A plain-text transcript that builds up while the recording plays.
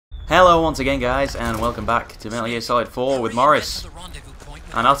Hello once again, guys, and welcome back to Metal Gear Solid 4 with Morris.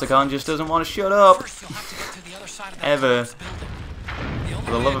 And Otacon just doesn't want to shut up. Ever.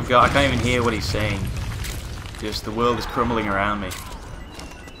 For the love of God, I can't even hear what he's saying. Just the world is crumbling around me.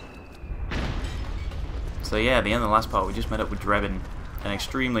 So yeah, at the end of the last part, we just met up with Drebin, an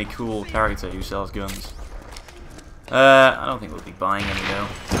extremely cool character who sells guns. I don't think we'll be buying any though.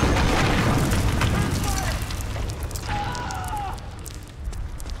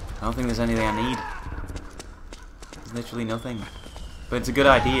 I don't think there's anything I need. There's literally nothing. But it's a good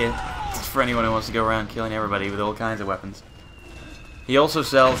idea for anyone who wants to go around killing everybody with all kinds of weapons. He also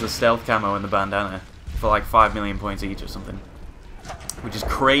sells the stealth camo and the bandana for like 5 million points each or something. Which is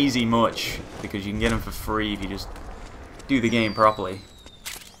crazy much, because you can get them for free if you just do the game properly.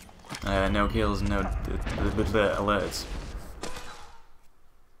 No kills, no alerts.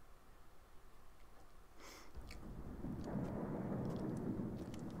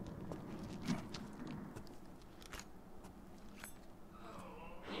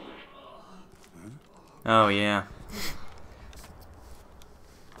 Oh yeah.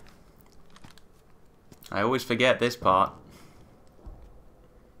 I always forget this part.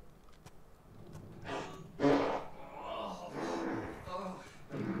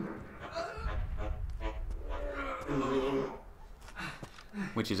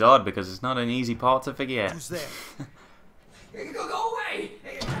 Which is odd because it's not an easy part to forget. Who's there? Go away!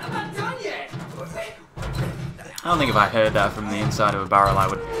 I'm not done yet! I don't think if I heard that from the inside of a barrel I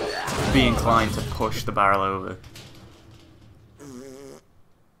would be inclined to push the barrel over.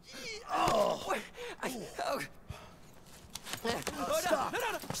 Oh! Stop! No.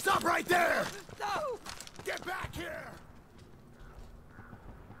 Stop right there! No! Get back here!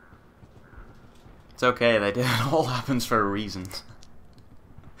 It's okay, they did. It all happens for a reason.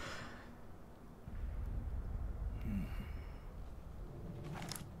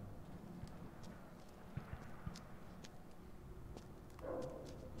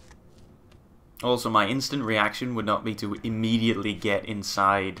 Also, my instant reaction would not be to immediately get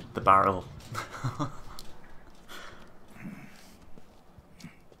inside the barrel.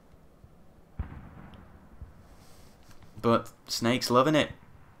 But Snake's loving it.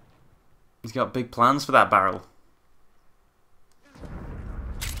 He's got big plans for that barrel.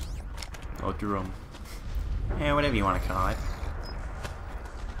 Or drum. Yeah, whatever you want to call it.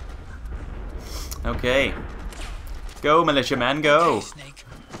 Okay. Go, militiaman, go! Okay, Snake.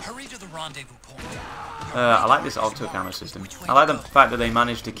 Hurry to the rendezvous point. I like this auto camo system. I like the fact that they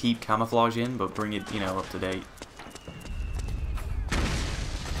managed to keep camouflage in, but bring it, you know, up to date.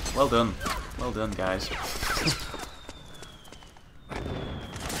 Well done. Well done, guys.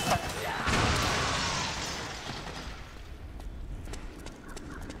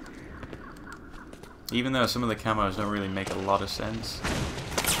 Even though some of the camos don't really make a lot of sense.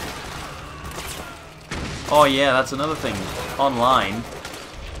 Oh yeah, that's another thing. Online,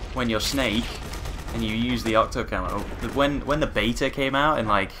 when you're Snake and you use the octo camo, when the beta came out in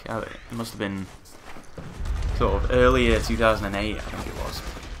like, it must have been sort of earlier 2008, I think it was.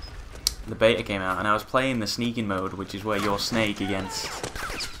 The beta came out and I was playing the sneaking mode, which is where you're Snake against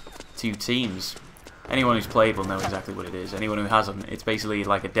 2 teams. Anyone who's played will know exactly what it is. Anyone who hasn't, it's basically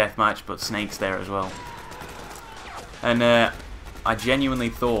like a deathmatch, but Snake's there as well. And I genuinely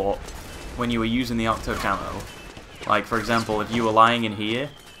thought, when you were using the octo camo, like for example, if you were lying in here,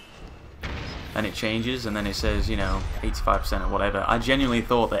 and it changes, and then it says, you know, 85% or whatever, I genuinely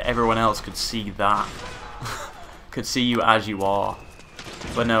thought that everyone else could see that. Could see you as you are.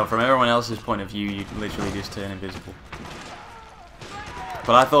 But no, from everyone else's point of view, you literally just turn invisible.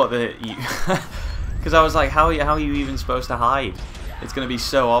 But I thought that you... Because I was like, how are you even supposed to hide? It's going to be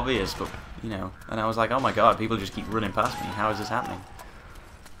so obvious, but, you know... And I was like, oh my god, people just keep running past me. How is this happening?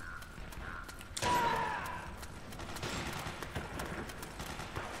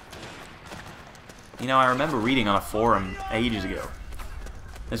 You know, I remember reading on a forum ages ago.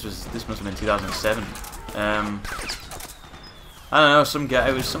 This must have been 2007. I don't know, some guy.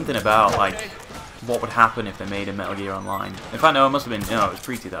 It was something about like what would happen if they made a Metal Gear Online. In fact, no, it must have been. No, it was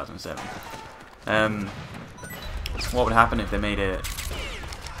pre-2007. What would happen if they made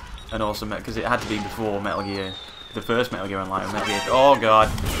an awesome? Because it had to be before Metal Gear, the first Metal Gear Online. Metal Gear. Oh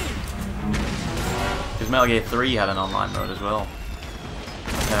god. Because Metal Gear 3 had an online mode as well.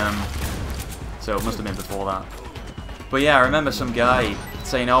 So it must have been before that. But yeah, I remember some guy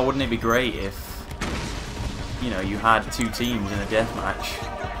saying, "Oh, wouldn't it be great if, you know, you had 2 teams in a deathmatch,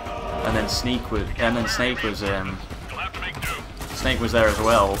 and then Snake was there as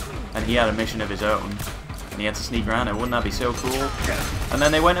well, and he had a mission of his own, and he had to sneak around it. Wouldn't that be so cool?" And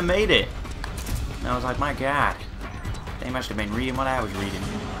then they went and made it. And I was like, my god, they must have been reading what I was reading.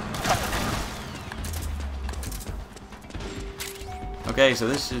 Okay, so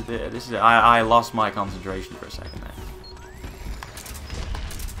this is I lost my concentration for a second there.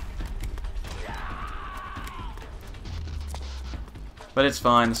 But it's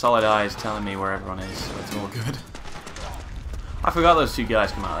fine, the solid eye is telling me where everyone is, so it's all good. I forgot those two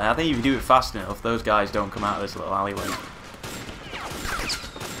guys come out there. I think if you do it fast enough, those guys don't come out of this little alleyway.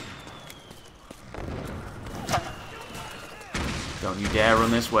 Don't you dare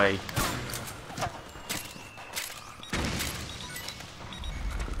run this way.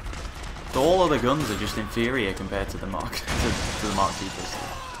 So all other guns are just inferior compared to the Mark to the Mark II pistol.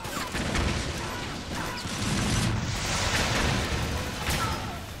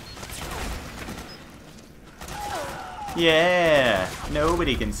 Yeah,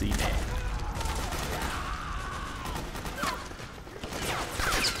 nobody can see me.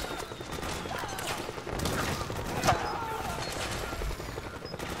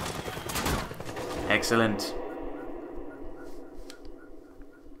 Excellent.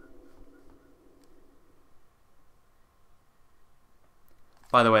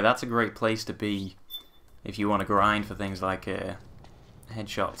 By the way, that's a great place to be if you want to grind for things like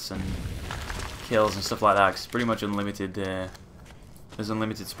headshots and kills and stuff like that, 'cause it's pretty much unlimited. There's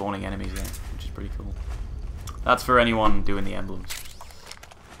unlimited spawning enemies there, which is pretty cool. That's for anyone doing the emblems.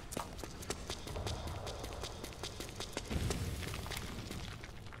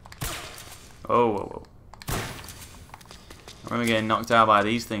 Oh, whoa, whoa. I remember getting knocked out by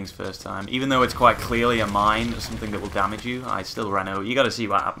these things first time. Even though it's quite clearly a mine or something that will damage you, I still ran over. You gotta see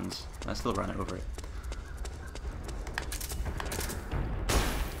what happens. I still ran over it.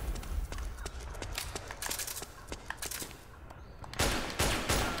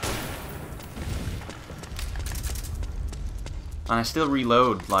 And I still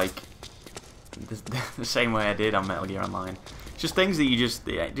reload, like, the same way I did on Metal Gear Online. It's just things that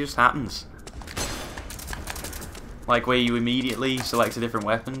it just happens. Like where you immediately select a different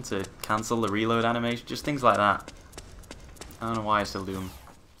weapon to cancel the reload animation, just things like that. I don't know why I still do them.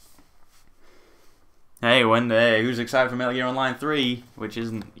 Hey, who's excited for Metal Gear Online 3? Which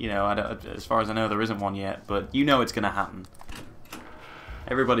isn't, you know, as far as I know, there isn't one yet, but you know it's gonna happen.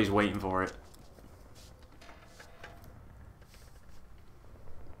 Everybody's waiting for it.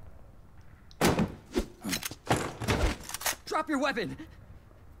 Drop your weapon!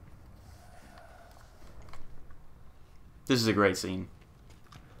 This is a great scene.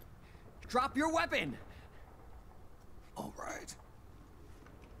 Drop your weapon! All right.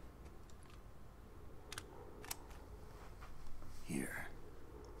 Here.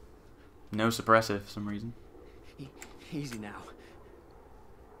 No suppressive for some reason. Easy now.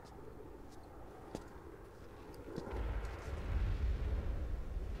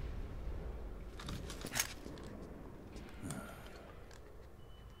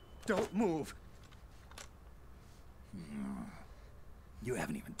 Don't move. You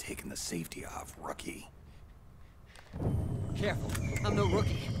haven't even taken the safety off, rookie. Careful, I'm no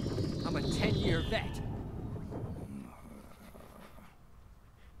rookie. I'm a 10-year vet.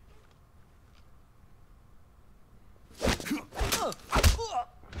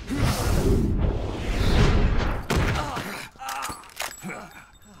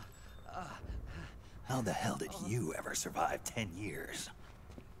 How the hell did you ever survive 10 years?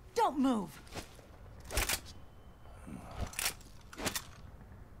 Don't move.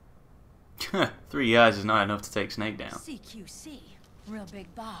 Three guys is not enough to take Snake down. CQC. Real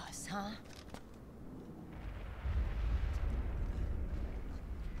big boss, huh?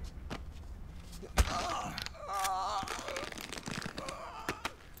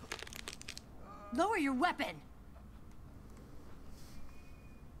 Lower your weapon.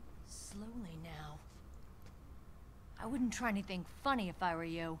 Slowly now. I wouldn't try anything funny if I were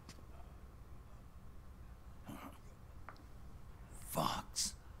you.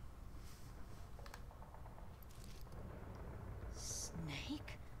 Fox.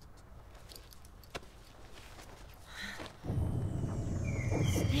 Snake?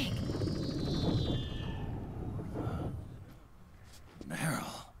 Snake?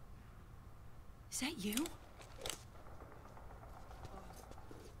 Meryl. Is that you?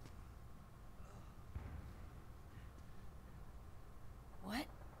 What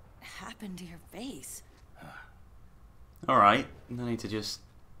happened to your face? Alright, no need to just...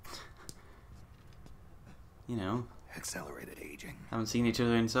 you know... Accelerated aging. Haven't seen each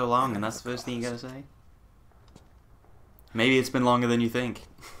other in so long, and that's the first thing you gotta say? Maybe it's been longer than you think.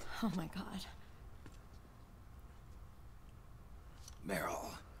 Oh my god.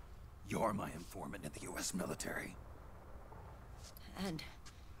 Meryl, you're my informant in the U.S. military. And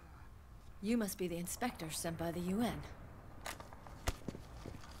you must be the inspector sent by the UN.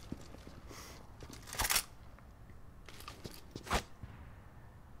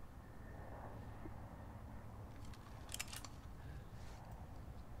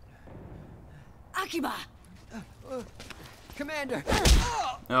 Akiba! Commander!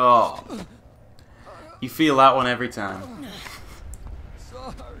 Oh. You feel that one every time.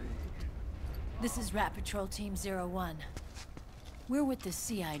 Sorry. This is Rat Patrol Team 01. We're with the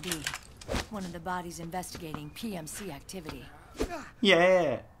CID, one of the bodies investigating PMC activity.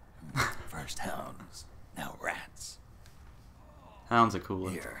 Yeah. First hounds, now rats. Hounds are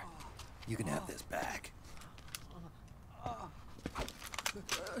cooler. Here, you can have this back.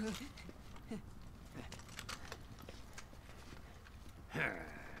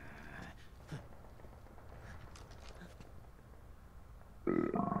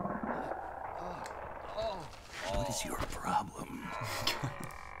 What is your problem?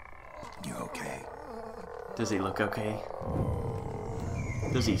 You okay? Does he look okay?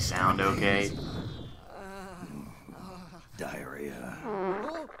 Does he sound okay? Diarrhea.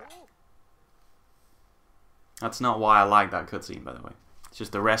 That's not why I like that cutscene, by the way. It's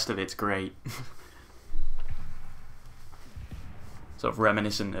just the rest of it's great. Sort of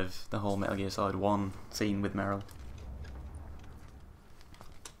reminiscent of the whole Metal Gear Solid 1 scene with Meryl.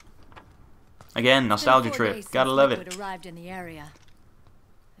 Again, nostalgia It's been 4 trip. days Gotta since love Liquid it. arrived in the area.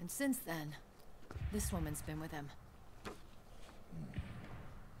 And since then, this woman's been with him.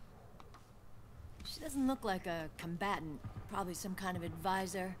 She doesn't look like a combatant. Probably some kind of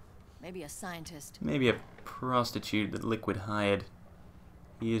advisor. Maybe a scientist. Maybe a prostitute that Liquid hired.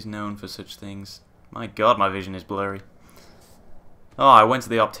 He is known for such things. My god, my vision is blurry. Oh, I went to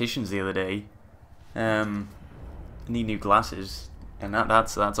the opticians the other day. I need new glasses. And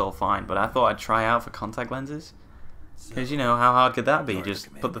that's all fine. But I thought I'd try out for contact lenses. Because, you know, how hard could that be?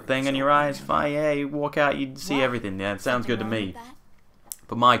 Just put the thing on your eyes, fine, yeah, you walk out, you see everything. Yeah, it sounds good to me.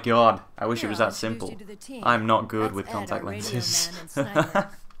 But my god, I wish it was that simple. I'm not good with contact lenses.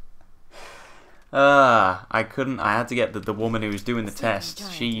 I couldn't, I had to get the woman who was doing the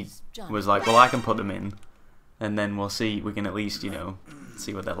test. She was like, well, I can put them in. And then we'll see, we can at least, you know,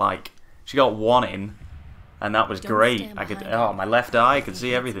 see what they're like. She got one in. And that was great. I could, oh, my left eye could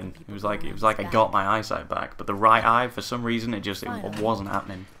see everything. It was like I got my eyesight back. But the right eye, for some reason, it wasn't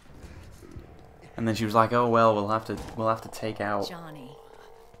happening. And then she was like, "Oh well, we'll have to take out.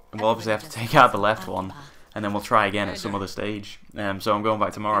 And we'll obviously have to take out the left one, and then we'll try again at some other stage." So I'm going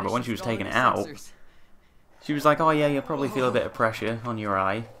back tomorrow. But when she was taking it out, she was like, "Oh yeah, you'll probably feel a bit of pressure on your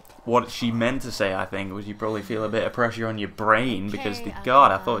eye." What she meant to say, I think, was you probably feel a bit of pressure on your brain because,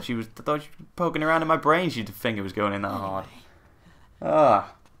 God, I thought she was poking around in my brain. She'd finger was going in that hard.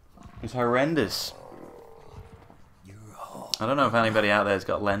 Ah, it's horrendous. I don't know if anybody out there's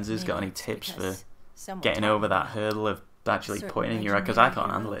got lenses, got any tips for getting over that hurdle of actually putting in your eye, because I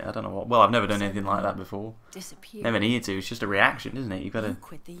can't handle it. I don't know what. Well, I've never done anything like that before. Never needed to. It's just a reaction, isn't it? You've got to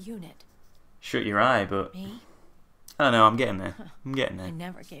shut your eye, but. I don't know, I'm getting there. I'm getting there. I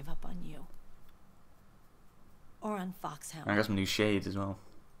never gave up on you. Or on Foxhound. I got some new shades as well.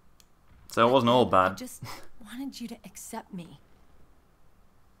 So it wasn't all bad. I just wanted you to accept me.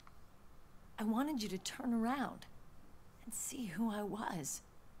 I wanted you to turn around and see who I was.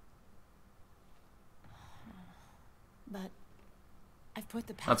 But I've put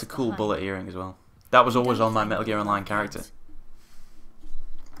the past That's a cool behind. bullet earring as well. That was always on my Metal Gear Online character.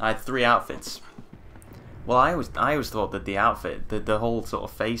 I had 3 outfits. Well, I always thought that the outfit, the whole sort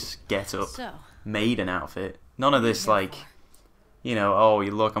of face get-up, made an outfit. None of this, like, you know, oh, you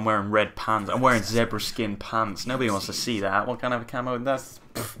look, I'm wearing red pants, I'm wearing zebra skin pants. Nobody wants to see that. What kind of a camo? That's,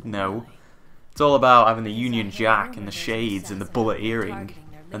 no. It's all about having the Union Jack and the shades and the bullet earring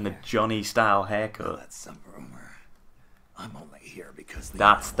and the Johnny-style haircut. That's some rumor. I'm only here because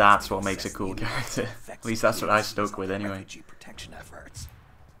that's what makes a cool character. At least that's what I stuck with anyway. Refugee protection efforts.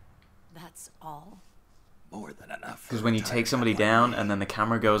 That's all? More than enough. Because when you take somebody down and then the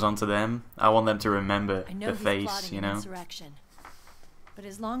camera goes onto them, I want them to remember the face, plotting you an know? insurrection. But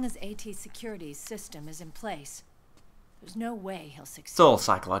as long as AT Security's system is in place, there's no way he'll succeed. It's all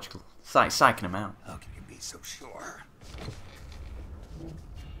psychological. Psyching him out. How can you be so sure?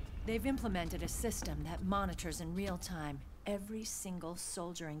 They've implemented a system that monitors in real time every single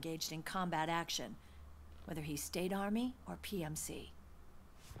soldier engaged in combat action, whether he's State Army or PMC.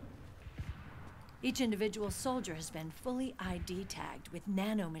 Each individual soldier has been fully ID tagged with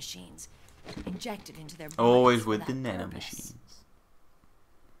nanomachines injected into their bodies. Always with the nanomachines.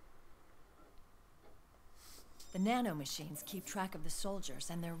 The nanomachines keep track of the soldiers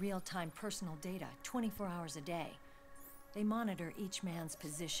and their real-time personal data 24 hours a day. They monitor each man's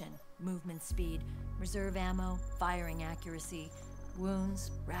position, movement speed, reserve ammo, firing accuracy, wounds,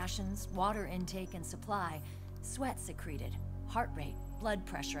 rations, water intake and supply, sweat secreted, heart rate, blood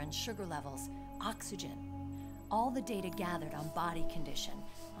pressure and sugar levels, oxygen. All the data gathered on body condition,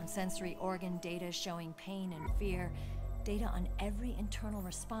 on sensory organ data showing pain and fear, data on every internal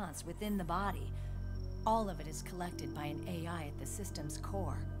response within the body. All of it is collected by an AI at the system's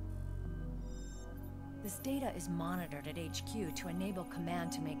core. This data is monitored at HQ to enable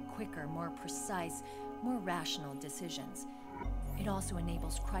command to make quicker, more precise, more rational decisions. It also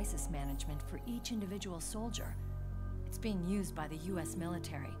enables crisis management for each individual soldier. It's being used by the US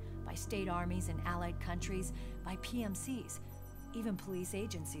military, by state armies in allied countries, by PMCs. Even police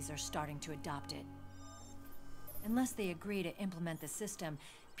agencies are starting to adopt it. Unless they agree to implement the system,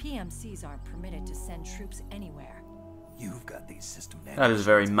 PMCs aren't permitted to send troops anywhere. You've got these system That is a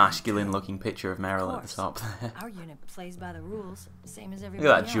very masculine looking picture of Meryl at the top there. Our unit plays by the rules, same as Look everybody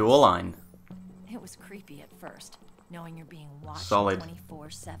at that else. jawline. It was creepy at first, knowing you're being watched Solid.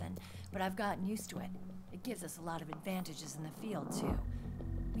 24/7, but I've gotten used to it. It gives us a lot of advantages in the field, too.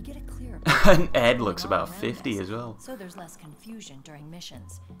 We get a clearer And Ed going looks on about around 50 us, as well. so there's less confusion during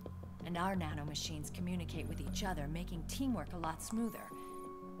missions. And our nanomachines communicate with each other, making teamwork a lot smoother.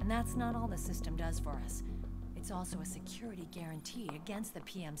 And that's not all the system does for us. It's also a security guarantee against the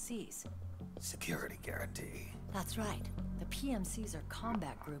PMCs. security guarantee. That's right. The PMCs are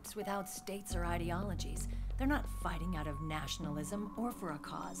combat groups without states or ideologies. They're not fighting out of nationalism or for a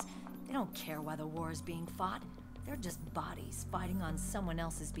cause. They don't care why the war is being fought. They're just bodies fighting on someone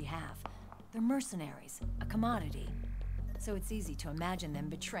else's behalf. They're mercenaries, a commodity. So it's easy to imagine them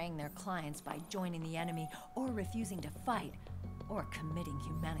betraying their clients by joining the enemy or refusing to fight, or committing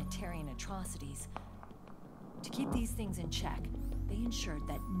humanitarian atrocities. To keep these things in check, they ensured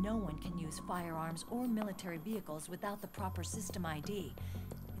that no one can use firearms or military vehicles without the proper system ID.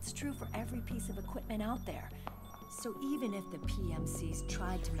 It's true for every piece of equipment out there. So even if the PMCs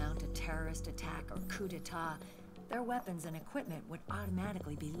tried to mount a terrorist attack or coup d'etat, their weapons and equipment would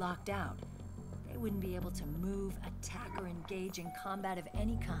automatically be locked out. They wouldn't be able to move, attack, or engage in combat of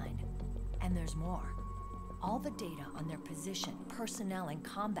any kind. And there's more. All the data on their position, personnel, and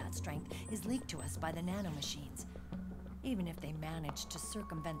combat strength is leaked to us by the nanomachines. Even if they managed to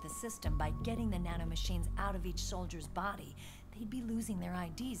circumvent the system by getting the nanomachines out of each soldier's body, they'd be losing their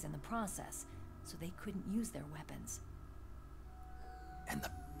IDs in the process, so they couldn't use their weapons. And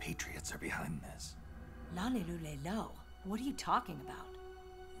the Patriots are behind this. Lalilulelo, what are you talking about?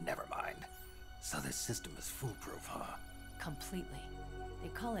 Never mind. So this system is foolproof, huh? Completely. They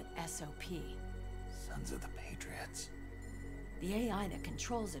call it SOP. Sons of the Patriots. The AI that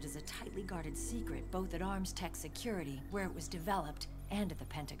controls it is a tightly guarded secret, both at Arms Tech Security, where it was developed, and at the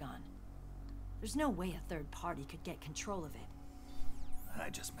Pentagon. There's no way a third party could get control of it. I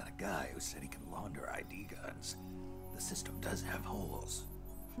just met a guy who said he can launder ID guns. The system does have holes.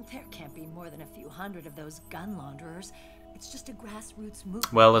 There can't be more than a few hundred of those gun launderers. It's just a grassroots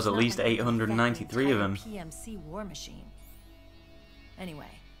movement. Well, there's It's at not least like a 893 of them. PMC war machine. Anyway,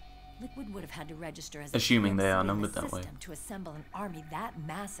 Liquid would have had to register as Assuming they PMC are in the numbered that way. system to assemble an army that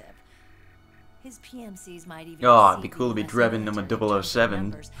massive. His PMCs might even Oh, it'd be exceed cool to the be US Drebin military number in terms of 007.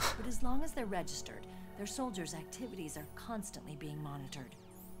 numbers, but as long as they're registered, their soldiers' activities are constantly being monitored.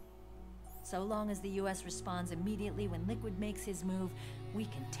 So long as the US responds immediately when Liquid makes his move, we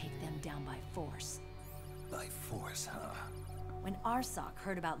can take them down by force. By force, huh? When RSOC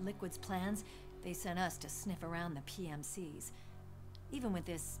heard about Liquid's plans, they sent us to sniff around the PMCs. Even with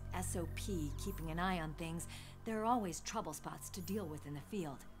this SOP keeping an eye on things, there are always trouble spots to deal with in the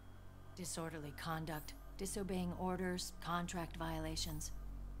field. Disorderly conduct, disobeying orders, contract violations.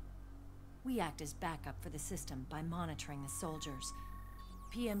 We act as backup for the system by monitoring the soldiers.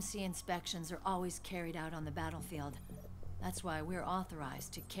 PMC inspections are always carried out on the battlefield. That's why we're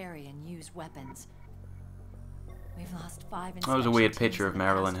authorized to carry and use weapons. We've lost 5 That was a weird inspection picture of teams in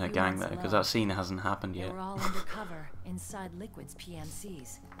the Meryl past and her few gang months there, because alone. that scene hasn't happened They yet. were all undercover inside Liquid's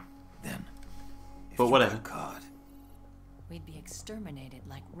PMCs. Then, if But you whatever. got caught, We'd be exterminated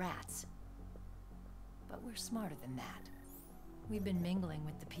like rats. But we're smarter than that. We've been mingling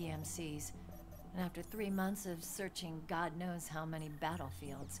with the PMCs, and after 3 months of searching God knows how many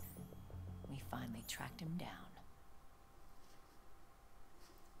battlefields, we finally tracked him down.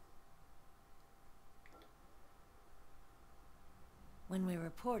 When we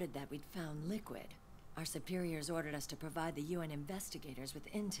reported that we'd found Liquid, our superiors ordered us to provide the UN investigators with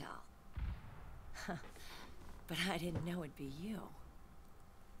intel. But I didn't know it'd be you.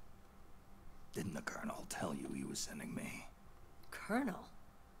 didn't the Colonel tell you he was sending me? Colonel?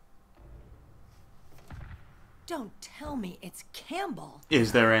 Don't tell me it's Campbell.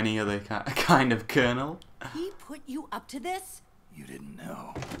 Is there any other kind of colonel? He put you up to this? You didn't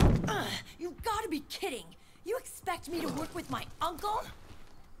know. You've got to be kidding. You expect me to work with my uncle?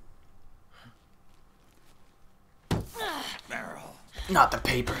 Meryl. Not the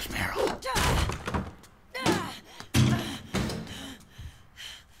papers, Meryl.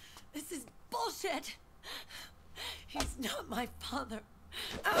 This is bullshit. He's not my father.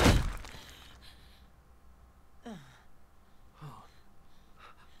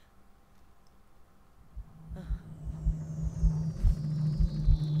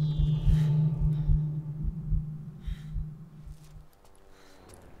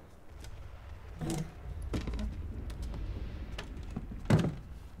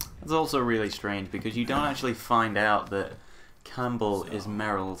 It's also really strange because you don't actually find out that Campbell is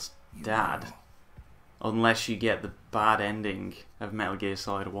Meryl's dad unless you get the bad ending of Metal Gear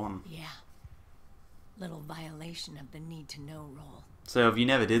Solid 1. Yeah. Little violation of the need-to-know rule. So if you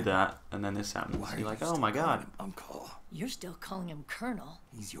never did that and then this happens, Why are you're like, you oh my still god. calling him Uncle? You're still calling him Colonel.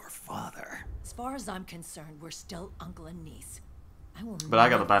 He's your father. As far as I'm concerned, we're still uncle and niece. I will But I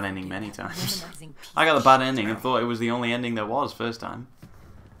got the never bad ending forget many that times. womanizing piece I got the of bad shit. ending and thought it was the only ending there was first time.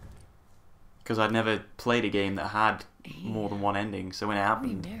 Because I'd never played a game that had more than one ending, so when it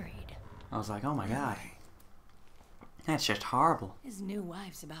happened, Remarried. I was like, oh my god. That's just horrible. His new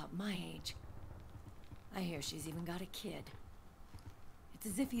wife's about my age. I hear she's even got a kid. It's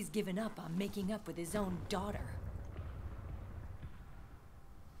as if he's given up on making up with his own daughter.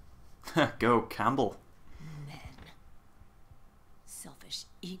 Go, Campbell. Men. Selfish,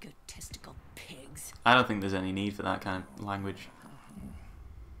 egotistical pigs. I don't think there's any need for that kind of language.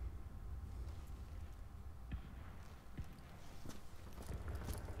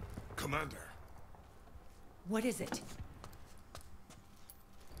 Commander. What is it?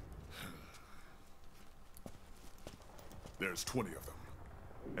 There's 20 of them.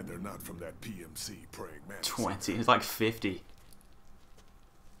 And they're not from that PMC praying mantis. 20. It's like 50.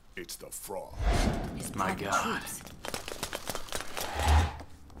 It's the Frog. His My private God. troops.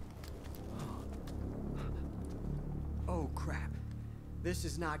 Oh, crap. This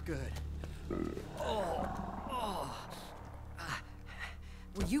is not good.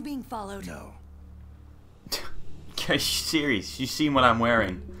 Were you being followed? No. Are you serious? You seen what I'm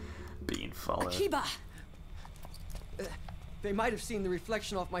wearing? Being followed. Akiba! They might have seen the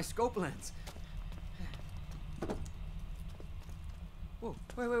reflection off my scope lens.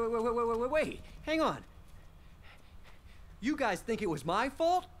 Whoa, wait. Hang on. You guys think it was my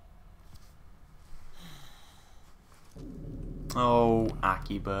fault? Oh,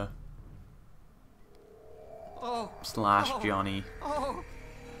 Akiba. Oh, Slash Johnny. oh,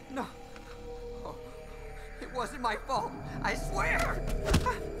 no. Oh, it wasn't my fault. I swear.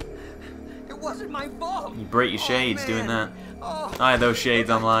 It wasn't my fault. You break your shades man. doing that. Oh, I had those shades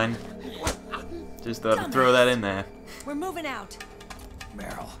online. Just thought I'd throw that in there. We're moving out.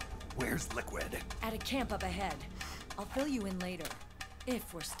 Meryl, where's Liquid? At a camp up ahead. I'll fill you in later.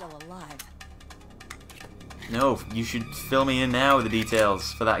 If we're still alive. No, you should fill me in now with the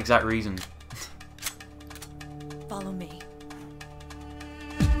details for that exact reason. Follow me.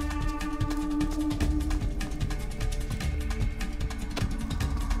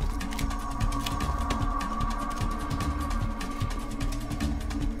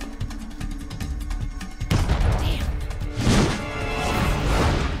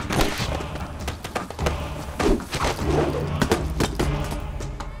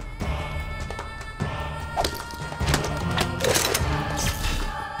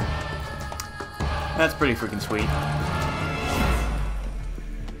 That's pretty freaking sweet.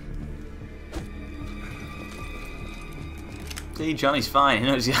 See, Johnny's fine. He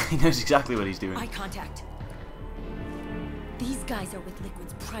knows exactly what he's doing. Eye contact. These guys are with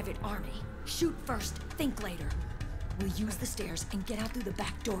Liquid's private army. Shoot first, think later. We'll use the stairs and get out through the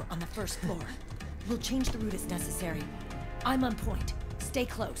back door on the first floor. We'll change the route as necessary. I'm on point. Stay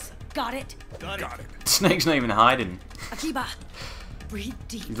close. Got it? Got it. Snake's not even hiding. Akiba, breathe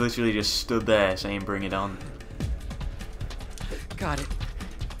deep. He's literally just stood there saying, bring it on. got it.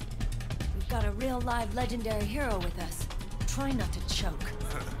 We've got a real live legendary hero with us. Try not to choke.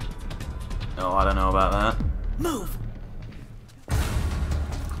 Oh, I don't know about that. Move!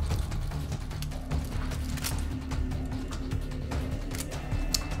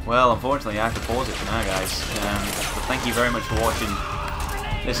 Well, unfortunately, I have to pause it for now, guys. But thank you very much for watching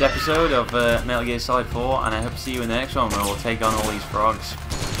this episode of Metal Gear Solid 4, and I hope to see you in the next one where we'll take on all these frogs.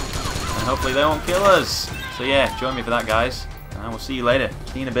 And hopefully they won't kill us. So yeah, join me for that, guys. And we'll see you later.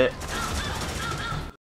 See you in a bit.